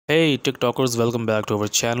Hey TikTokers, welcome back to our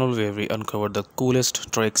channel where we uncover the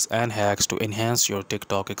coolest tricks and hacks to enhance your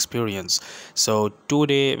TikTok experience. So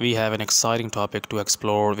today we have an exciting topic to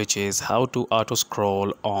explore, which is how to auto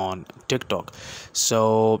scroll on TikTok.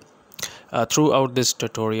 Throughout this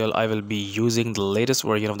tutorial, I will be using the latest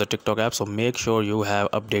version of the TikTok app, so make sure you have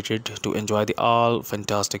updated to enjoy the all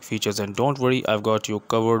fantastic features. And don't worry, I've got you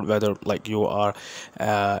covered whether like you are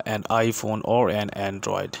an iPhone or an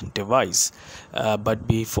Android device. But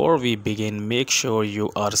before we begin, make sure you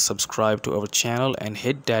are subscribed to our channel and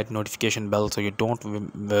hit that notification bell so you don't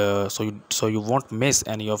so you won't miss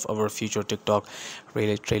any of our future TikTok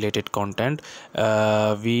related content.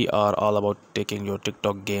 We are all about taking your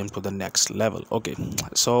TikTok game to the next level. Okay,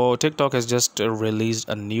 so TikTok has just released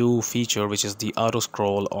a new feature, which is the auto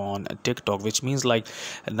scroll on TikTok, which means like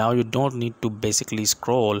now you don't need to basically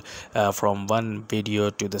scroll from one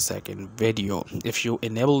video to the second video. If you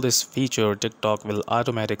enable this feature, TikTok will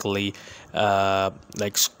automatically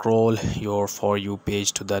like scroll your For You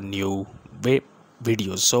page to the new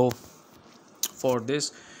videos. So for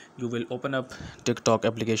this, you will open up TikTok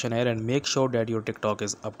application here and make sure that your TikTok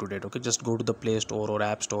is up to date. Okay, just go to the Play Store or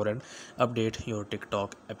App Store and update your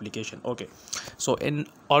TikTok application. Okay, so in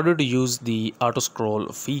order to use the auto scroll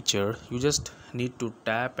feature, you just need to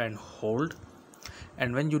tap and hold.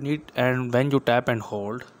 And when you tap and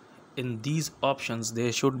hold, in these options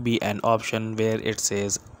there should be an option where it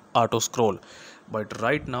says auto scroll, but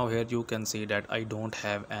right now here you can see that I don't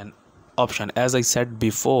have an option. As I said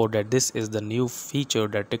before, that this is the new feature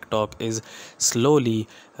that TikTok is slowly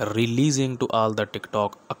releasing to all the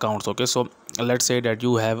TikTok accounts. Okay, so let's say that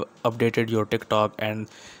you have updated your TikTok and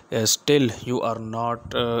still you are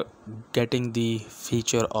not getting the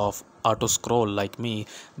feature of auto scroll like me,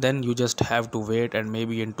 then you just have to wait, and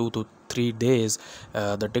maybe in 2 to 3 days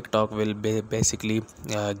the TikTok will basically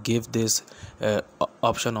give this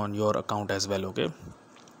option on your account as well. Okay,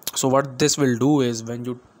 so what this will do is when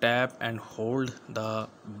you tap and hold the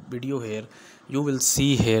video here, you will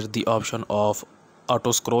see here the option of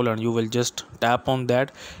auto scroll, and you will just tap on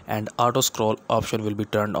that and auto scroll option will be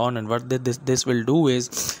turned on. And what this will do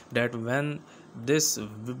is that when this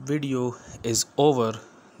video is over,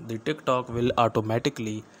 the TikTok will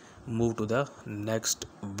automatically move to the next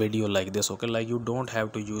video like this. Okay, like you don't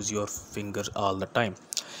have to use your fingers all the time.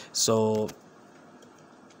 So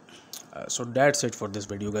that's it for this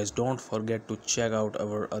video, guys. Don't forget to check out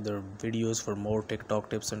our other videos for more TikTok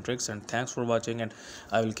tips and tricks, and thanks for watching, and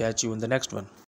I will catch you in the next one.